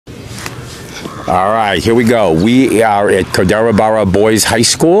All right, here we go. We are at Koderobara Boys High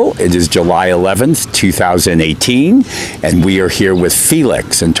School. It is July 11th, 2018, and we are here with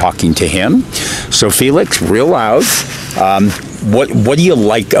Felix and talking to him. So Felix, real loud, what do you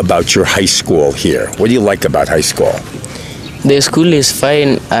like about your high school here? What do you like about high school? The school is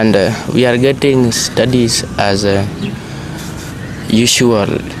fine, and we are getting studies as usual.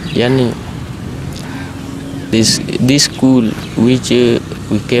 Yani, this school which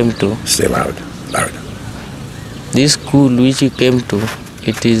we came to. Stay loud. Loud. This school which we came to,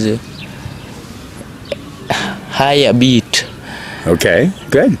 it is high a bit. Okay,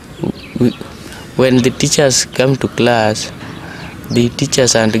 good. When the teachers come to class, the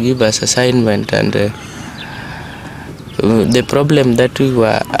teachers and give us assignment, and the problem that we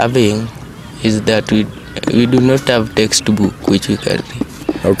were having is that we do not have textbook which we can read.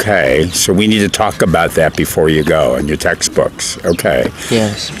 Okay, so we need to talk about that before you go in your textbooks. Okay.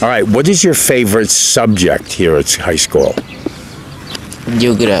 Yes. All right, what is your favorite subject here at high school?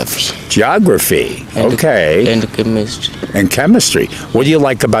 Geography. Geography. Okay. And chemistry. And chemistry. What do you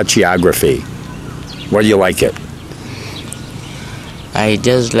like about geography? Why do you like it? I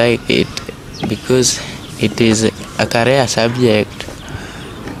just like it because it is a career subject,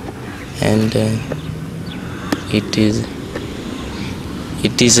 and it is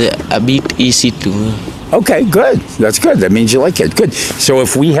a bit easy to me. Okay, good. That's good. That means you like it. Good. So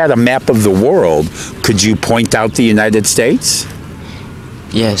if we had a map of the world, could you point out the United States?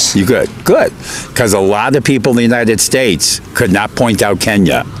 Yes. You could. Good. Because a lot of people in the United States could not point out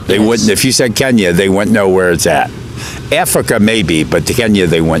Kenya. They wouldn't. If you said Kenya, they wouldn't know where it's at. Africa maybe, but Kenya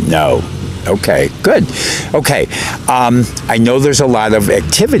they wouldn't know. Okay, good. Okay, I know there's a lot of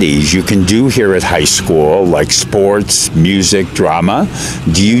activities you can do here at high school, like sports, music, drama.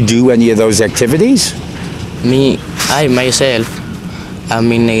 Do you do any of those activities? I myself,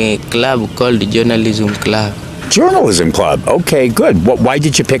 I'm in a club called the Journalism Club. Journalism Club. Okay, good. Why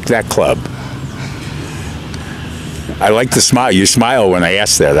did you pick that club? I like the smile. You smile when I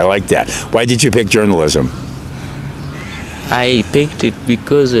ask that. I like that. Why did you pick journalism? I picked it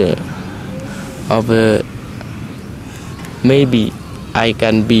because of maybe I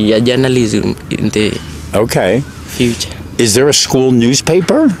can be a journalism in the future. Is there a school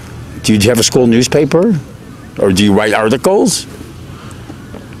newspaper? Do you have a school newspaper? Or do you write articles?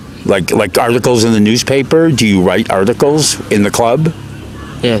 Like articles in the newspaper? Do you write articles in the club?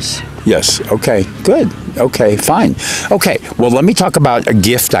 Yes. Yes. Okay. Good. Okay. Fine. Okay. Well, let me talk about a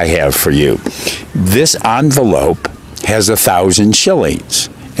gift I have for you. This envelope has 1,000 shillings,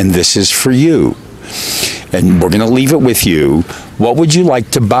 and this is for you. And we're going to leave it with you. What would you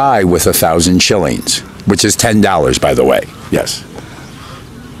like to buy with 1,000 shillings? Which is $10, by the way. Yes.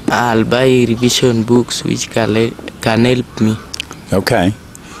 I'll buy revision books which can help me. Okay.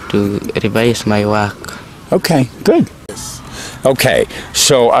 To revise my work. Okay, good. Okay,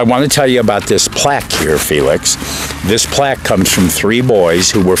 so I want to tell you about this plaque here, Felix. This plaque comes from 3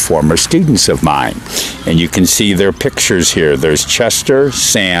 boys who were former students of mine. And you can see their pictures here. There's Chester,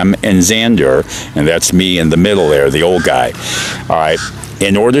 Sam, and Xander, and that's me in the middle there, the old guy. All right,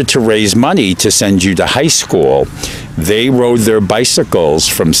 in order to raise money to send you to high school, they rode their bicycles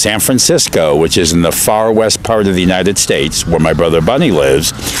from San Francisco, which is in the far west part of the United States, where my brother Bunny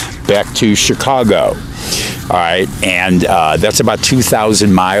lives, back to Chicago. All right, and that's about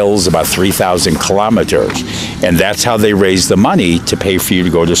 2,000 miles, about 3,000 kilometers. And that's how they raised the money to pay for you to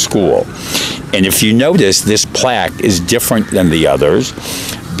go to school. And if you notice, this plaque is different than the others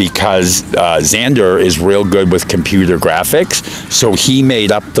because Xander is real good with computer graphics, so he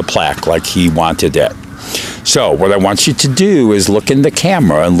made up the plaque like he wanted it. So what I want you to do is look in the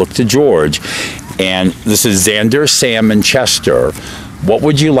camera and look to George. And this is Xander, Sam, and Chester. What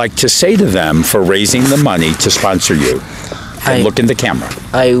would you like to say to them for raising the money to sponsor you? And look in the camera.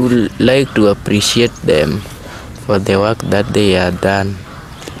 I would like to appreciate them for the work that they have done.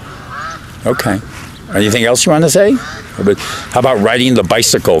 Okay. Anything else you want to say? How about riding the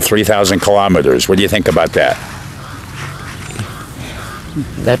bicycle 3,000 kilometers? What do you think about that?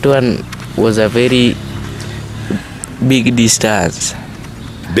 That one was a very big distance.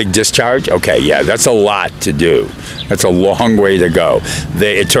 Big discharge? Okay, yeah, that's a lot to do. That's a long way to go.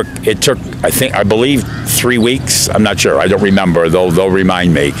 It took I believe 3 weeks. I'm not sure. I don't remember. They'll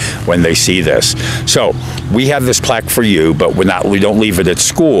remind me when they see this. So we have this plaque for you, but we don't leave it at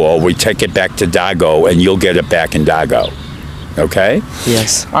school. We take it back to Dago, and you'll get it back in Dago. Okay?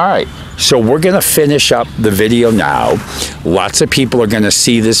 Yes. All right. So we're going to finish up the video now. Lots of people are going to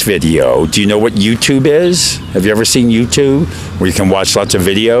see this video. Do you know what YouTube is? Have you ever seen YouTube, where you can watch lots of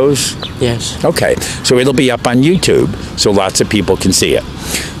videos? Yes. Okay, so it'll be up on YouTube, so lots of people can see it.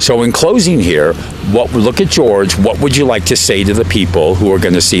 So in closing here, look at George. What would you like to say to the people who are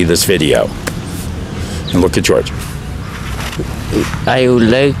going to see this video? And look at George. I would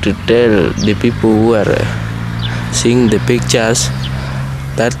like to tell the people who are seeing the pictures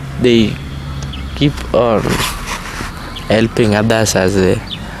that they keep on helping others as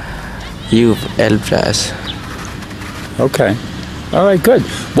you've helped us. Okay. All right, good.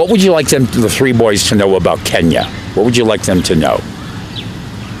 What would you like the three boys to know about Kenya? What would you like them to know?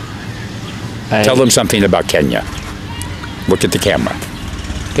 Tell them something about Kenya. Look at the camera.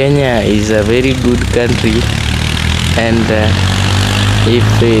 Kenya is a very good country, and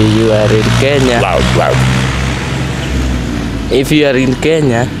if you are in Kenya, Loud. if you are in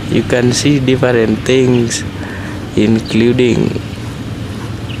Kenya, you can see different things, including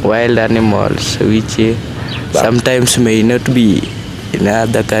wild animals, which sometimes may not be in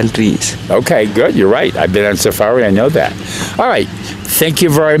other countries. Okay, good. You're right. I've been on safari. I know that. All right. Thank you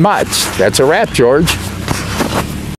very much. That's a wrap, George.